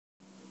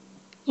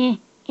Yeah.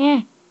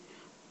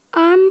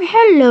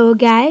 Hello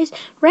guys,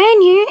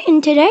 Ryan here,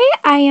 and today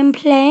I am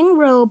playing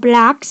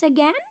Roblox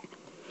again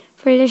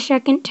for the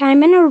second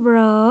time in a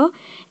row,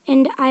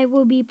 and I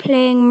will be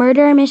playing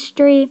Murder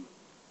Mystery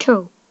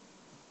 2.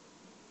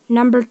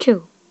 Number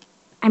 2.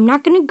 I'm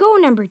not gonna go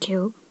number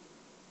 2.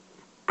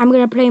 I'm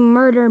gonna play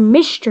Murder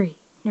Mystery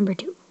number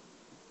 2.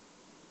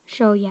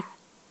 So yeah,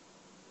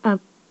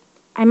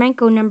 I might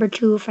go number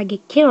 2 if I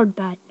get killed,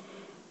 but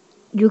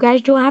you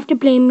guys don't have to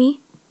blame me.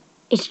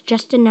 It's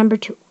just a number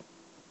 2.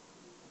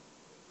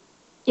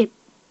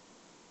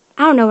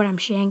 I don't know what I'm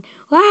saying.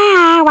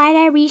 Wow, why'd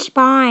I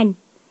respawn?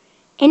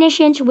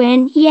 Innocents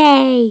win.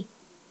 Yay.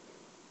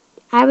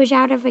 I was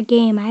out of a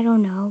game. I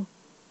don't know.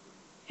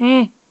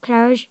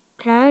 Close.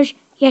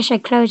 Yes, I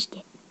closed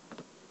it.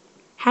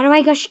 How do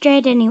I go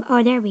straight anyway?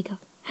 Oh, there we go.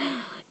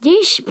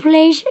 This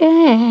place,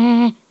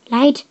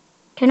 light.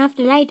 Turn off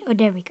the light. Oh,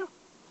 there we go.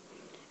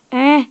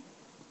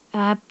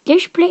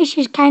 This place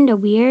is kind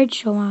of weird,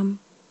 so,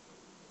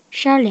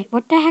 Charlotte,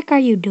 what the heck are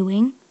you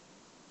doing?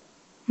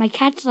 My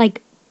cat's,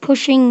 like,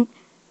 pushing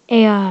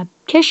a,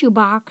 tissue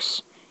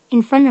box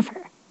in front of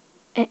her.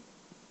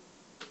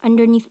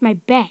 Underneath my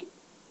bed.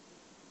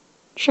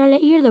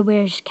 Charlotte, you're the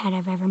weirdest cat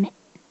I've ever met.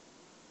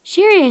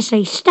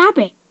 Seriously, stop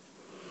it.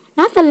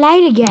 Not the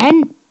light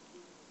again.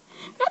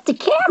 Not the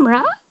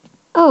camera.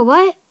 Oh,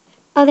 what?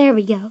 Oh, there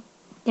we go.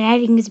 The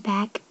lighting is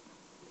back.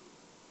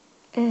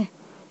 I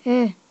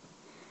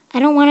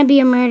don't want to be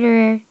a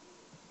murderer.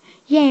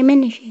 Yeah, I'm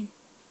innocent.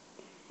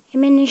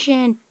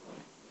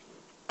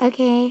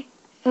 Okay.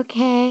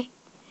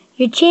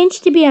 Your chance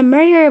to be a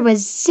murderer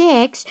was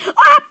 6.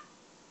 Ah!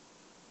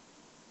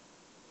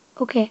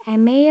 Okay, I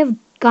may have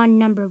gone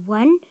number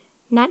 1,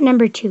 not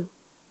number 2.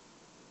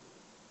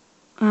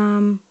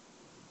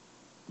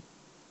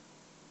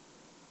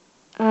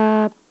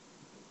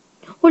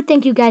 Well,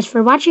 thank you guys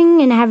for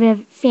watching, and have a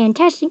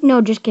fantastic...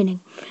 No, just kidding.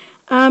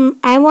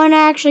 I want to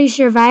actually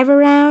survive a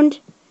round,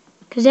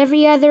 because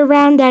every other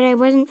round that I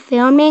wasn't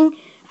filming,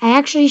 I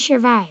actually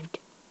survived.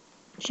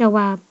 So,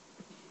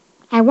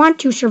 I want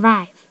to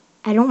survive.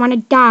 I don't want to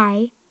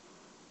die.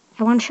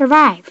 I want to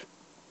survive.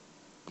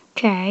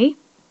 Okay.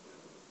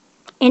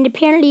 And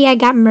apparently I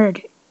got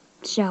murdered.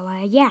 So,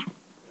 yeah.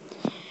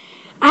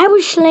 I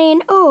was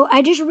slain. Oh,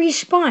 I just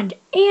respawned.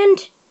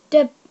 And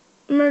the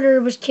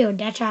murderer was killed.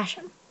 That's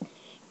awesome.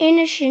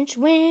 Innocents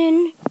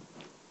win.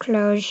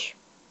 Close.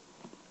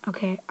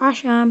 Okay,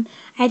 awesome.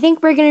 I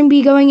think we're going to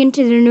be going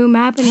into the new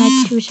map in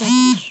like 2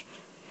 seconds.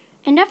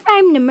 And if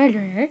I'm the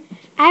murderer,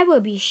 I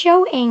will be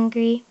so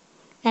angry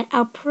that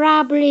I'll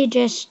probably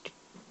just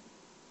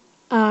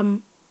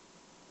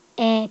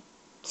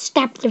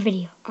stop the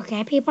video.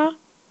 Okay, people?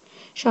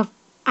 So if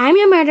I'm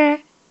the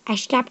murderer, I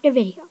stop the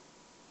video.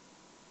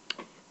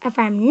 If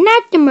I'm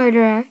not the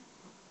murderer,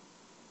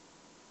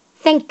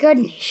 thank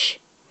goodness.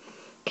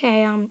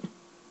 Okay,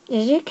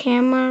 is the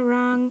camera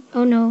wrong?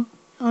 Oh no,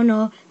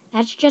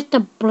 that's just a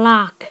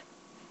block.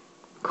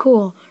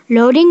 Cool.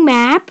 Loading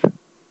map.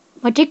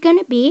 What's it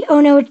gonna be?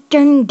 Oh no, it's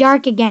turning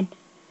dark again.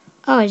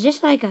 Oh, is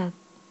this like a...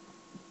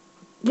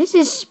 This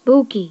is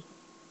spooky.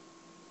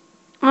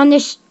 On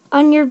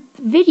your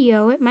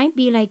video, it might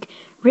be like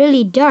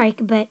really dark,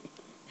 but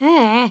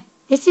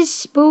this is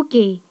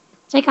spooky.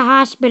 It's like a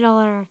hospital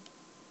or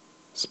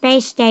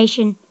space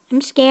station.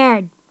 I'm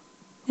scared.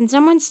 And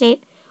someone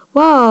say,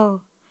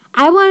 whoa,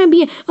 I want to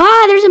be...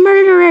 Ah, there's a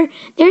murderer.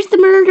 There's the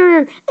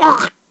murderer.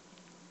 Ugh.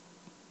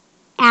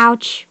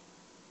 Ouch.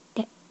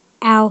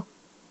 Ow.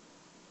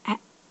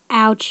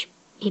 Ouch.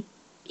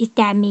 Is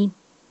that me?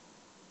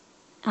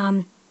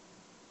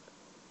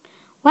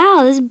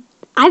 Wow,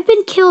 I've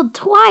been killed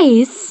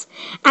twice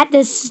at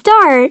the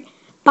start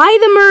by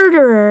the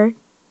murderer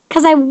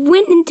because I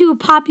went into a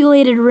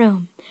populated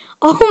room.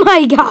 Oh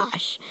my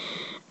gosh.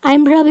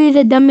 I'm probably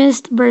the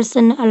dumbest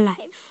person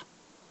alive.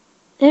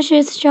 This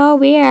is so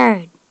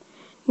weird.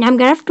 Now I'm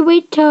going to have to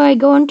wait till I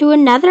go into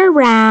another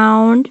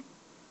round.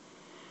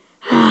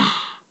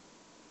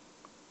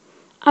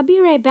 I'll be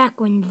right back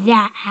when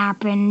that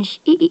happens.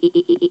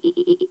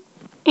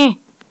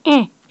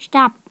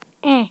 Stop.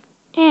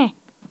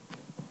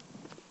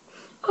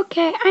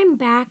 Okay, I'm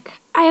back.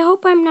 I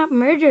hope I'm not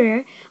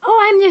murderer. Oh,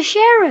 I'm the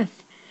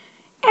sheriff.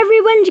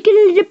 Everyone's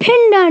gonna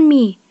depend on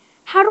me.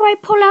 How do I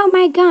pull out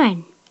my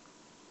gun?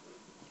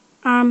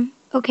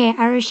 Okay,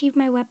 I received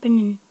my weapon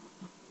in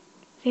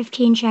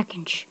 15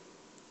 seconds.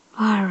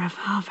 Oh, a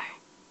revolver.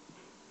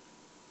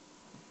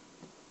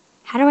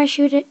 How do I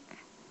shoot it?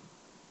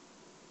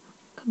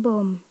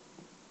 Kaboom.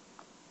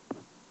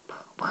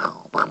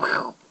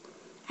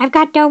 I've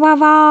got the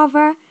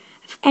revolver.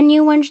 If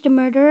anyone's the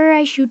murderer,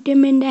 I shoot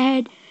them in the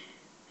head.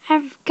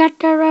 I've got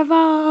the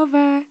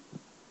revolver.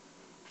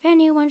 If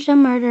anyone's the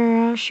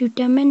murderer, I'll shoot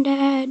them in the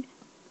head.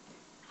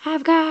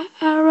 I've got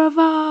a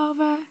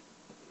revolver.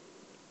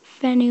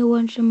 If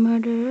anyone's a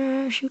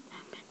murderer, shoot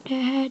them in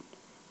the head.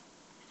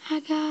 I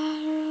got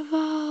a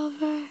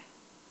revolver.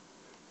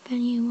 If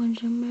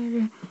anyone's a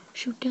murderer,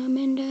 shoot them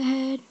in the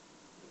head.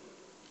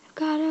 I've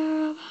got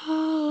a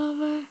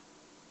revolver.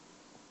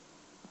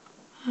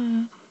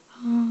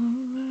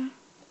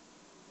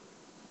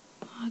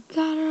 I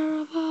got a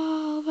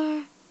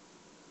revolver.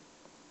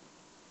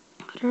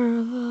 Got a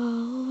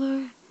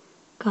revolver.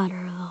 Got a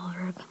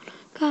revolver.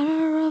 Got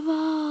a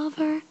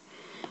revolver.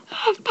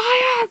 Oh,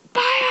 fire!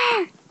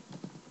 Fire!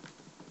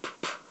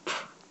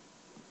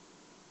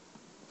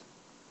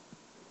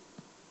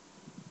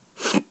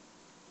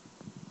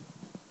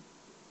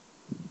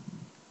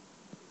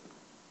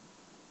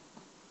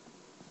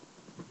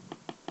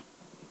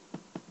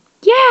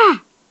 Yeah!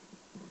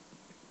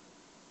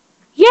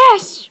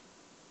 Yes!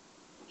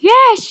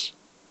 Yes!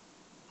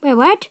 Wait,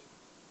 what?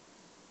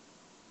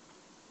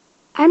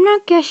 I'm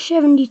not guest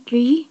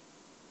 73.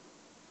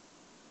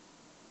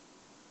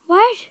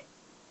 What?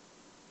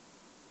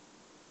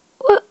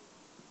 What?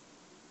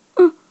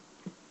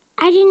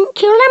 I didn't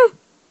kill him?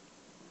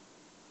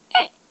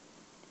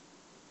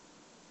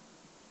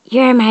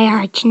 You're my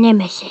arch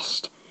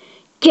nemesis.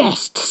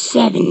 Guest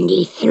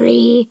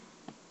 73.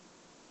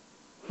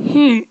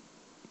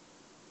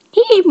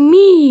 He's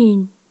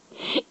mean.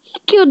 He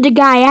killed the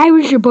guy I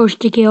was supposed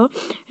to kill.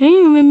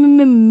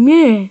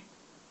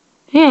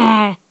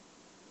 Yeah.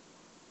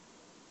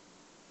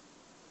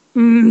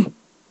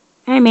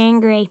 I'm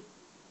angry.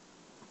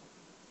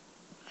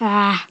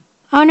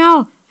 Oh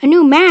no, a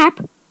new map?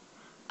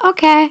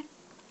 Okay.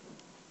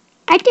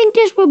 I think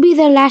this will be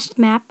the last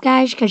map,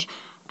 guys, because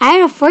I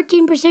had a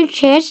 14%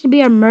 chance to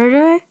be a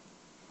murderer.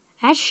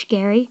 That's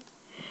scary.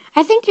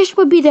 I think this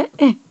will be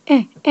the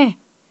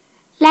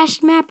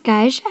last map,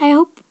 guys. I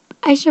hope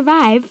I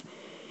survive.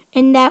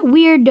 And that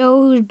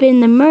weirdo who's been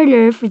the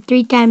murderer for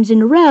 3 times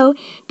in a row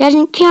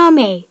doesn't kill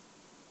me.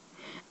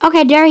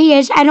 Okay, there he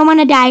is. I don't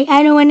want to die.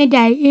 I don't want to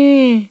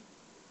die.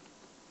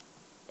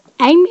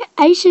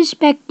 I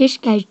suspect this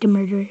guy's the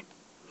murderer.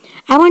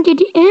 I wanted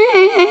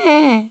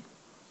to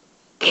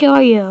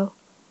kill you.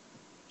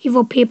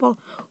 Evil people.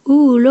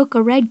 Ooh, look,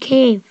 a red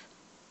cave.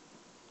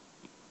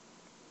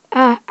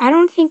 I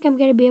don't think I'm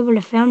going to be able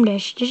to film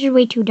this. This is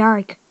way too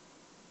dark.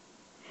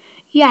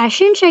 Yeah,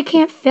 since I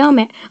can't film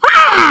it.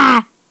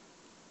 Ah!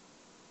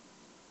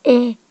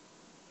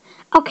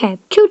 Okay,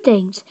 2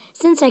 things.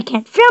 Since I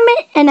can't film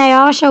it, and I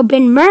also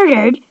been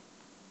murdered,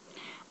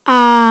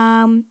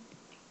 I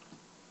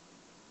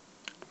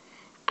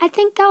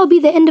think that will be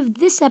the end of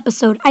this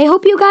episode. I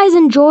hope you guys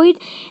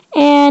enjoyed,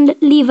 and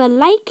leave a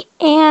like,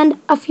 and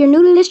if you're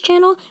new to this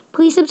channel,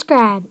 please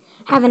subscribe.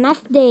 Have a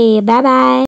nice day. Bye-bye.